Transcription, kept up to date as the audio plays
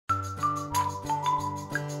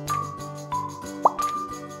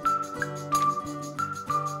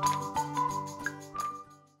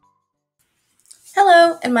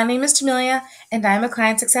and my name is Jamelia, and I am a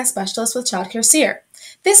Client Success Specialist with Childcare Seer.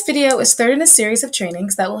 This video is third in a series of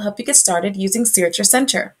trainings that will help you get started using Seer at your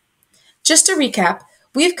center. Just to recap,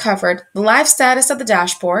 we've covered the live status of the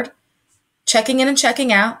dashboard, checking in and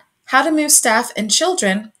checking out, how to move staff and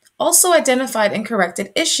children, also identified and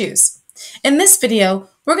corrected issues. In this video,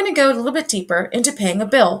 we're going to go a little bit deeper into paying a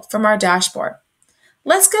bill from our dashboard.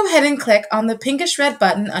 Let's go ahead and click on the pinkish-red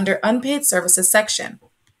button under Unpaid Services section.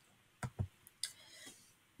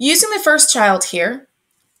 Using the first child here,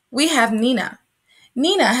 we have Nina.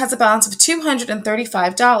 Nina has a balance of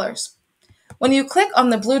 $235. When you click on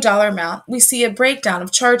the blue dollar amount, we see a breakdown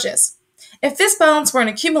of charges. If this balance were an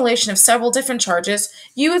accumulation of several different charges,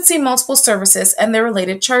 you would see multiple services and their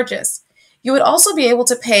related charges. You would also be able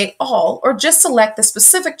to pay all or just select the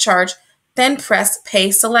specific charge, then press Pay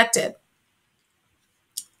Selected.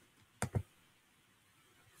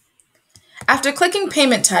 After clicking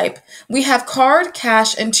Payment Type, we have card,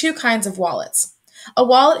 cash, and two kinds of wallets. A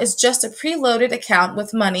wallet is just a preloaded account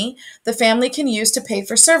with money the family can use to pay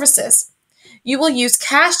for services. You will use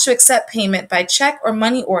cash to accept payment by check or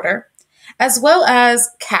money order, as well as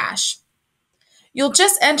cash. You'll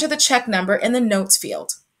just enter the check number in the notes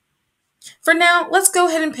field. For now, let's go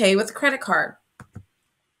ahead and pay with a credit card.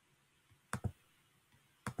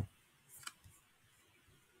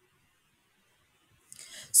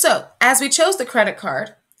 So, as we chose the credit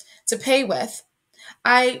card to pay with,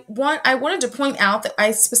 I wanted to point out that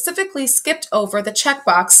I specifically skipped over the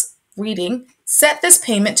checkbox reading, Set this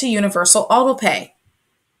payment to Universal Auto Pay.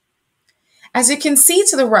 As you can see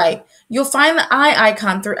to the right, you'll find the eye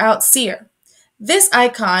icon throughout Seer. This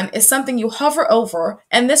icon is something you hover over,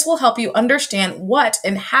 and this will help you understand what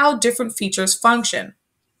and how different features function.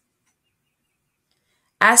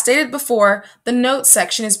 As stated before, the Notes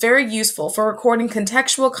section is very useful for recording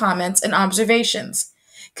contextual comments and observations,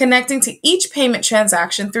 connecting to each payment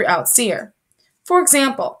transaction throughout Seer. For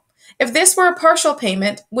example, if this were a partial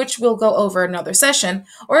payment, which we'll go over another session,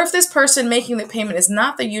 or if this person making the payment is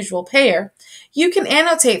not the usual payer, you can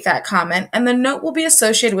annotate that comment and the note will be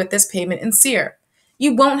associated with this payment in Seer.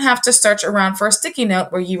 You won't have to search around for a sticky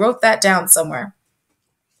note where you wrote that down somewhere.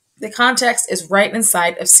 The context is right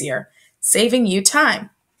inside of Seer, saving you time.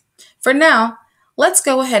 For now, let's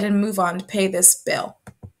go ahead and move on to pay this bill.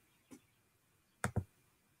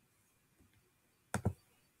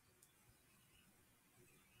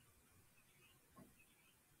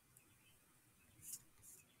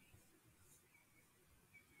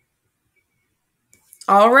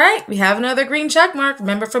 All right, we have another green check mark.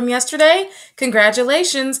 Remember from yesterday?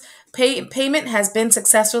 Congratulations, payment has been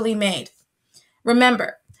successfully made.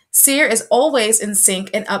 Remember, Seer is always in sync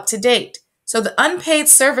and up to date. So the unpaid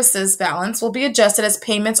services balance will be adjusted as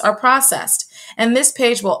payments are processed, and this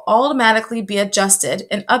page will automatically be adjusted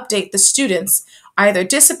and update the students, either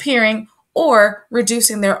disappearing or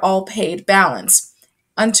reducing their all paid balance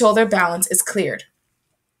until their balance is cleared.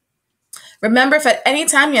 Remember, if at any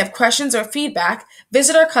time you have questions or feedback,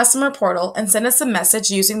 visit our customer portal and send us a message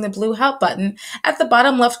using the blue help button at the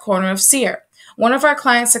bottom left corner of Seer. One of our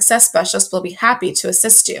client success specialists will be happy to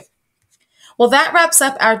assist you. Well, that wraps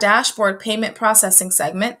up our dashboard payment processing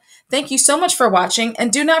segment. Thank you so much for watching,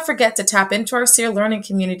 and do not forget to tap into our Seer learning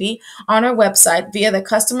community on our website via the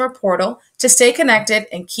customer portal to stay connected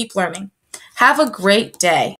and keep learning. Have a great day.